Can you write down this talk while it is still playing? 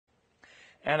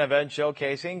An event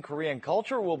showcasing Korean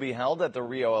culture will be held at the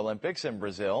Rio Olympics in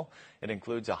Brazil. It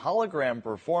includes a hologram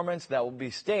performance that will be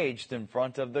staged in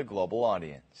front of the global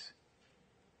audience.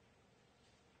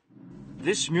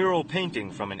 This mural painting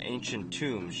from an ancient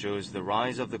tomb shows the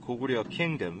rise of the Goguryeo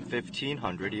kingdom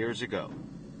 1,500 years ago.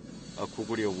 A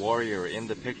Goguryeo warrior in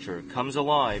the picture comes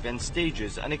alive and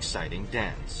stages an exciting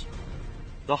dance.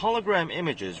 The hologram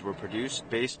images were produced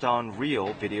based on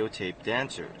real videotaped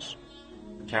dancers.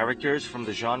 Characters from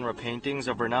the genre paintings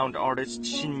of renowned artist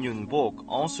Shin Yun-bok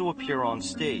also appear on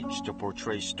stage to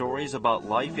portray stories about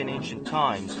life in ancient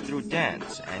times through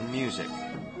dance and music.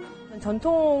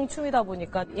 전통 춤이다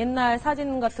보니까 옛날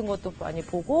사진 같은 것도 많이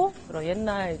보고 그런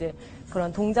옛날 이제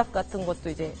그런 동작 같은 것도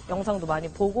이제 영상도 많이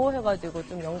보고 해가지고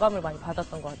좀 영감을 많이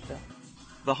받았던 것 같아요.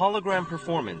 The hologram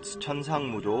performance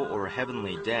Cheonsangmudo or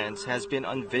Heavenly Dance has been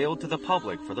unveiled to the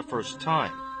public for the first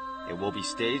time. It will be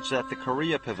staged at the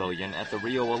Korea Pavilion at the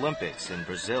Rio Olympics in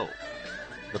Brazil.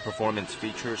 The performance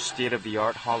features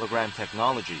state-of-the-art hologram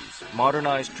technologies,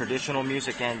 modernized traditional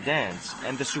music and dance,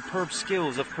 and the superb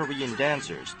skills of Korean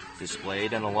dancers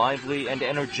displayed in a lively and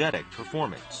energetic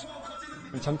performance.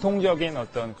 전통적인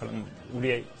어떤 그런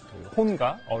우리의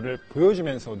혼과어를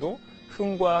보여주면서도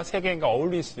흥과 세계가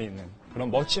어울릴 수 있는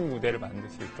그런 멋진 무대를 만들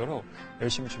수 있도록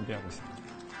열심히 준비하고 있습니다.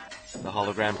 The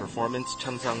hologram performance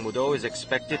Cheonsangmudo is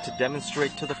expected to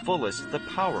demonstrate to the fullest the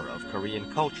power of Korean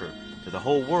culture to the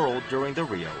whole world during the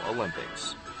Rio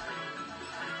Olympics.